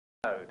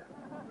Road.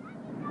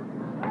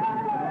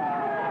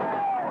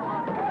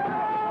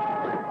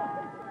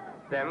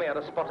 Then we had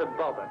a spot of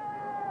bother.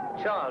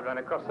 A child ran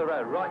across the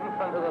road right in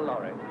front of the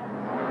lorry.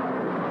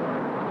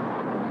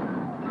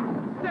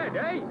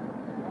 Steady!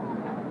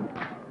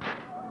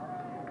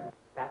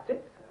 That's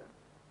it, sir.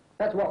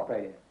 That's what,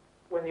 Brady?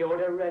 When the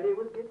order ready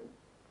was given.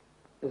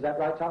 Is that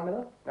right, Tom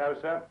Miller? No,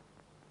 sir.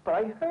 But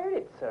I heard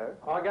it, sir.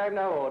 I gave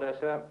no order,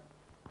 sir.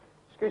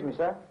 Excuse me,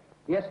 sir.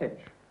 Yes,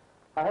 Hinch.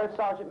 I heard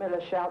Sergeant Miller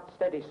shout,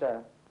 "Steady,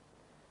 sir."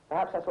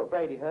 Perhaps that's what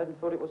Brady heard and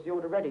thought it was the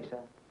order ready, sir.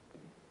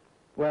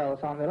 Well,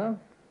 Tom Miller,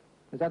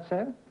 is that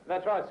so?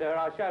 That's right, sir.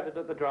 I shouted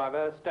at the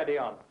driver, "Steady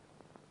on."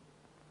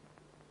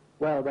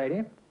 Well,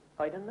 Brady?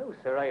 I don't know,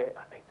 sir. I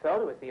thought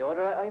it was the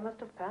order. I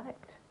must have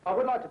panicked. I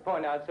would like to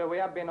point out, sir, we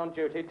have been on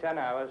duty 10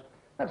 hours.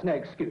 That's no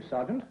excuse,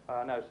 Sergeant.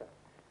 No,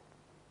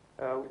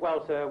 sir.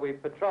 Well, sir, we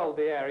patrolled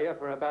the area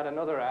for about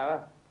another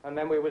hour, and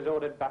then we was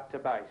ordered back to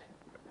base.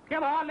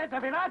 Come on, let's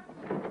have it, lads!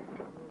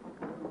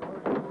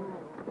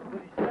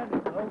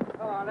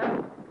 Come on,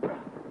 then.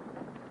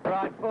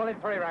 Right, fall in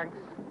 3 ranks.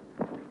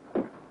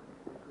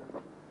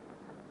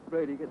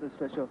 Brady, get the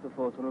stretcher off the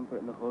photon and put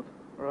it in the hood.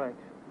 Right.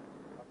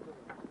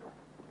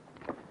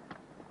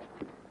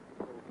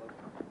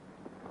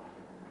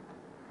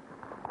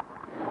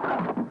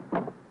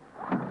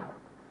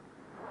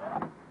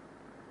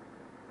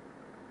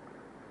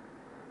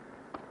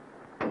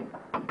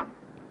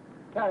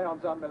 Carry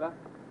on, John Miller.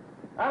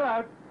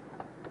 Hello.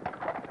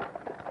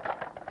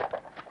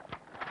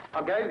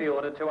 I gave the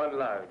order to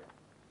unload.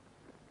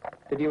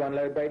 Did you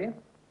unload, Brady?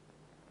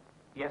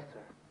 Yes,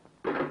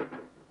 sir.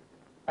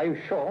 Are you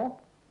sure?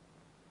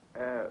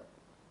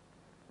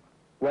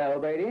 Well,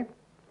 Brady?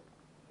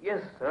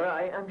 Yes, sir.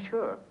 I am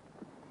sure.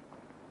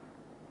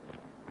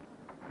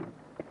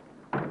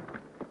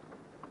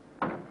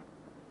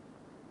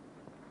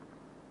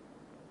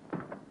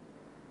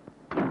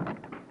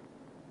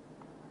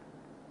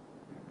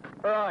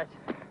 Right.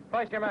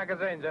 Place your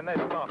magazines in this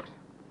box.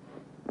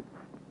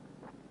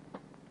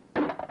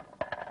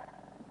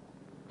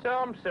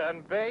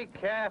 Thompson, be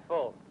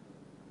careful.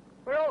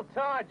 We're all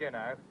tired, you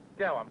know.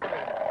 Go on, please.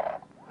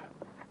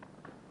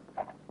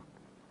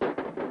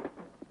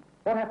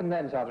 What happened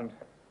then, Sergeant?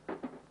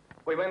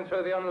 We went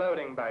through the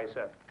unloading bay,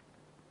 sir.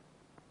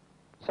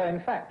 So, in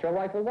fact, your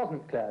rifle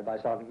wasn't cleared by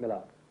Sergeant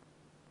Miller?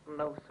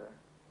 No, sir.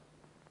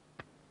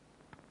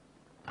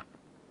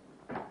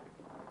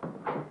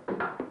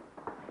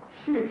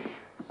 Shush. Sleep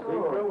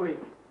for a week.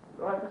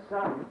 Right for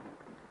some.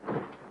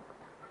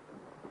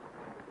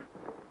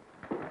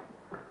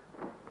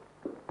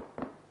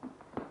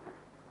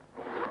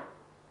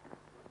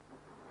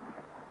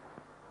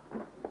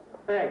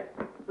 Hey,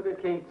 look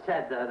at King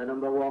Ted there, the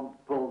 #1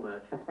 bull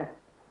merchant.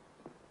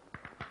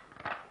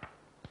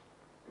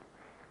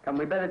 Can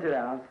we better do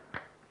ours?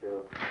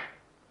 Sure.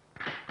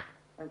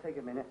 Don't take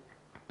a minute.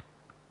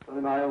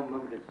 Only my own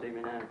mum could see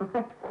me now.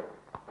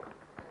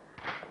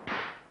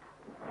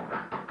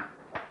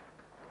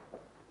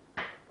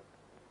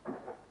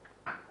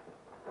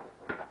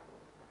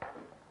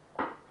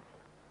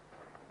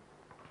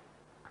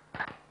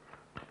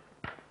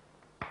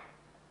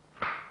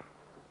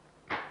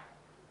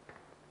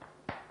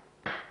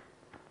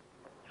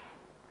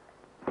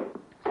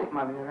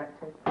 Might be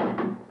erected.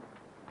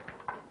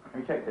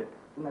 You checked it?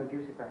 No,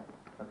 use it back.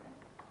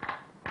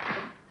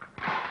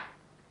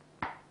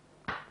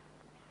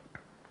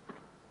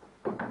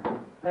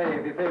 Hey,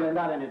 if you're feeling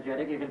that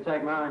energetic, you can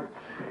take mine.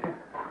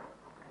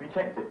 You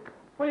checked it?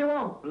 What do you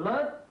want,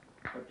 blood?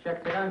 I've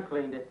checked it and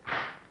cleaned it.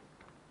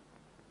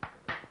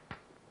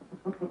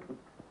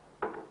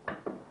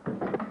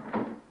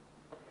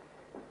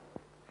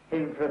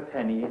 In for a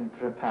penny, in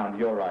for a pound,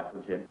 your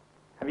rifle, Jim.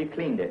 Have you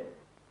cleaned it?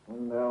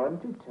 No, I'm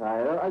too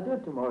tired. I'll do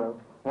it tomorrow.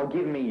 Well,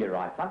 give me your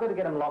rifle. I've got to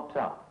get them locked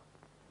up.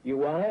 You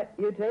want it?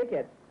 You take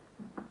it.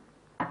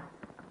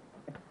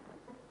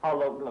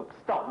 Oh, look,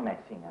 stop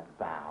messing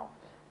about.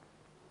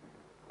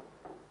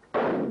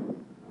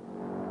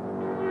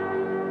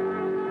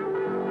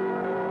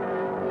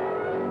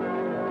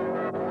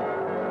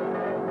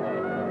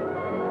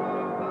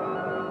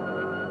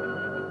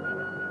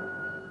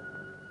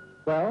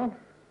 Well?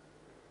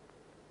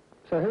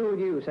 So who would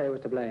you say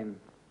was to blame?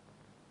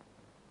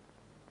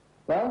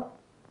 Well?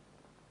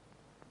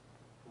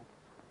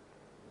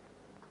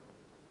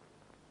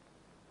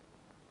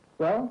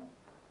 Well?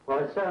 Well,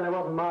 it certainly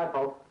wasn't my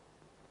fault.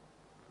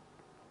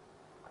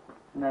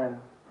 No.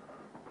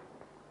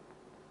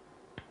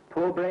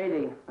 Poor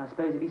Brady. I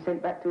suppose he'll be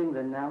sent back to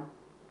England now.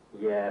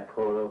 Yeah,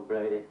 poor old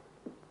Brady.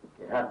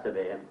 It had to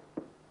be him.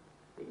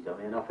 He's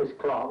only an office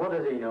clerk. What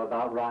does he know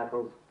about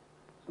rifles?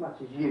 As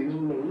much as you,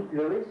 me,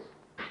 Lewis.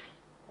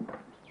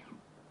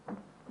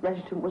 The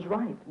adjutant was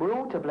right. We're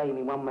all to blame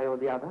in one way or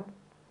the other.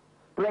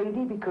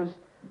 Brady because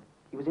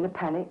he was in a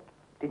panic,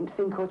 didn't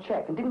think or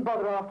check, and didn't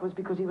bother afterwards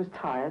because he was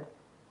tired.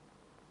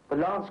 The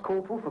Lance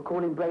Corporal for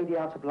calling Brady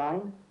out of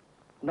line,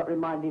 not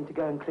reminding him to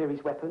go and clear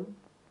his weapon.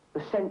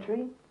 The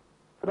sentry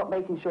for not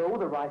making sure all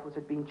the rifles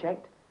had been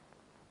checked.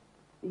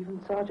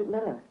 Even Sergeant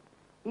Miller,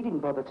 he didn't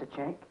bother to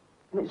check.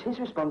 And it's his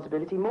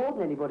responsibility more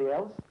than anybody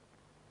else.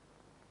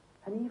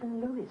 And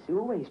even Lewis, who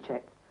always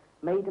checked,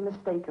 made the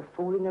mistake of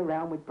fooling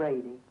around with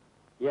Brady.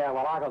 Yeah,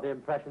 well, I got the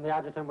impression the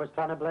adjutant was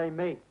trying to blame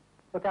me.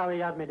 Look how he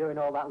had me doing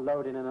all that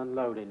loading and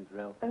unloading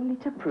drill. Only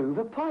to prove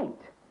a point.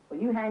 Well,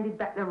 you handed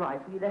back the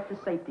rifle, you left the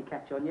safety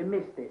catch on, you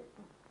missed it.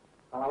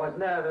 Well, I was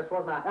nervous,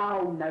 wasn't I?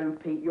 Oh, no,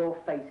 Pete, your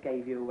face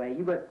gave you away.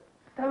 You were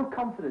so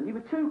confident, you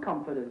were too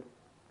confident.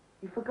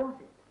 You forgot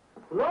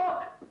it.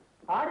 Look!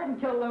 I didn't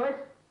kill Lewis.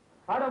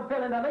 I don't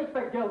feel in the least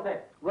bit guilty.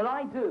 Well,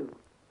 I do.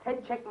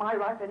 Ted checked my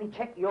rifle and he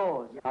checked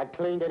yours. I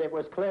cleaned it, it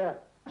was clear.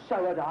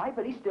 So had I,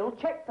 but he still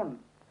checked them.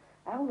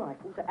 Our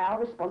rifles are our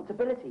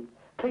responsibility.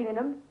 Cleaning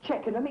them,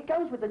 checking them, it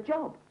goes with the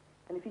job.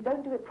 And if you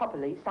don't do it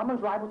properly,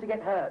 someone's liable to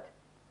get hurt.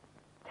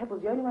 Ted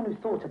was the only one who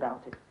thought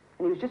about it.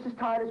 And he was just as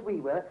tired as we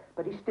were,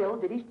 but he still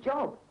did his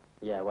job.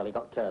 Yeah, well, he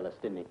got careless,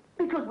 didn't he?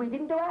 Because we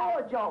didn't do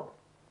our job.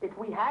 If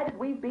we had,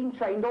 we've been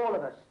trained, all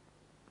of us.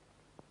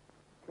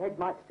 Ted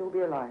might still be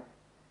alive.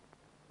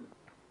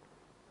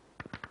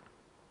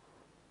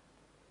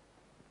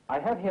 I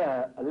have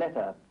here a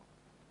letter.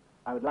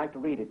 I would like to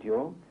read it to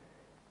you.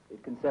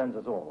 It concerns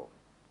us all.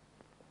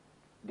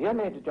 Dear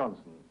Major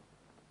Johnson,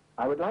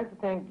 I would like to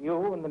thank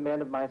you and the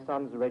men of my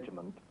son's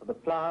regiment for the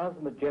flowers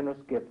and the generous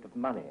gift of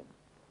money.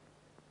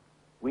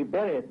 We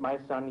buried my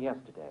son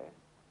yesterday.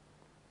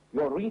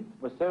 Your wreath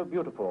was so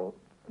beautiful,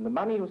 and the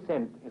money you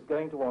sent is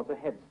going towards a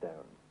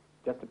headstone,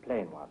 just a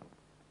plain one.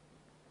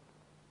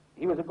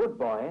 He was a good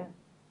boy,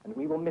 and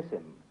we will miss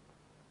him,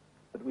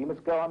 but we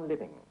must go on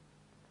living.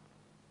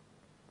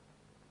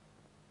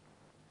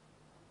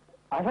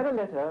 I had a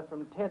letter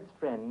from Ted's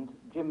friend,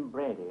 Jim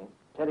Brady,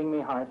 telling me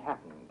how it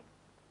happened.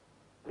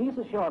 Please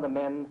assure the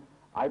men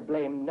I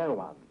blame no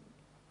one,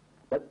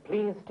 but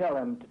please tell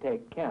them to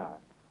take care.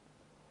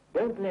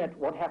 Don't let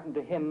what happened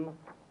to him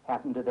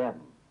happen to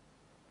them.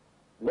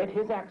 Let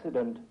his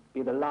accident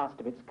be the last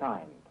of its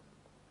kind.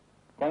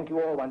 Thank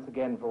you all once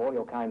again for all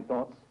your kind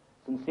thoughts.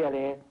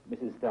 Sincerely,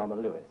 Mrs. Thelma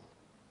Lewis.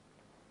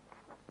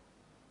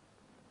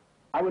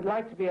 I would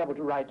like to be able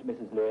to write to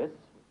Mrs. Lewis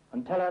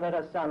and tell her that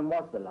her son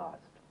was the last.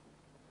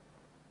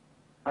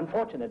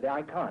 Unfortunately,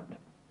 I can't.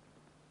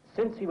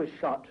 Since he was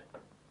shot,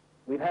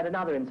 we've had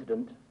another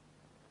incident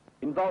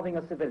involving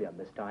a civilian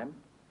this time.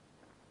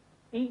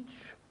 Each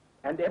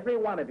and every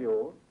one of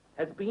you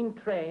has been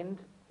trained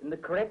in the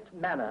correct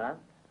manner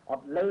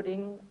of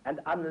loading and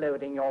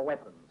unloading your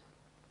weapons.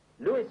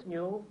 Lewis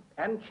knew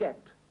and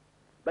checked,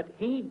 but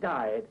he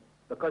died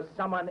because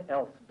someone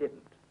else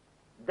didn't.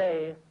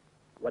 They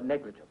were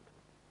negligent.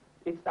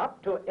 It's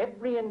up to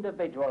every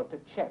individual to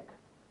check.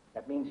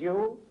 That means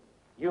you,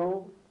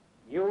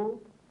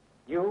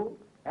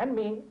 and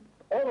me,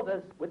 all of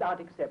us without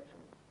exception.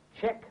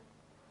 Check,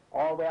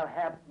 or we'll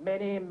have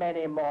many,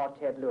 many more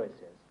Ted Lewises.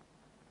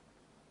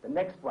 The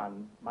next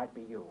one might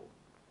be you.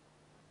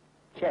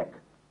 Check.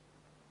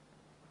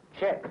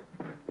 Check.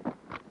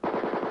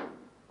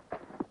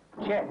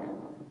 Check.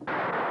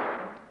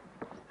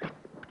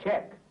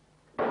 Check.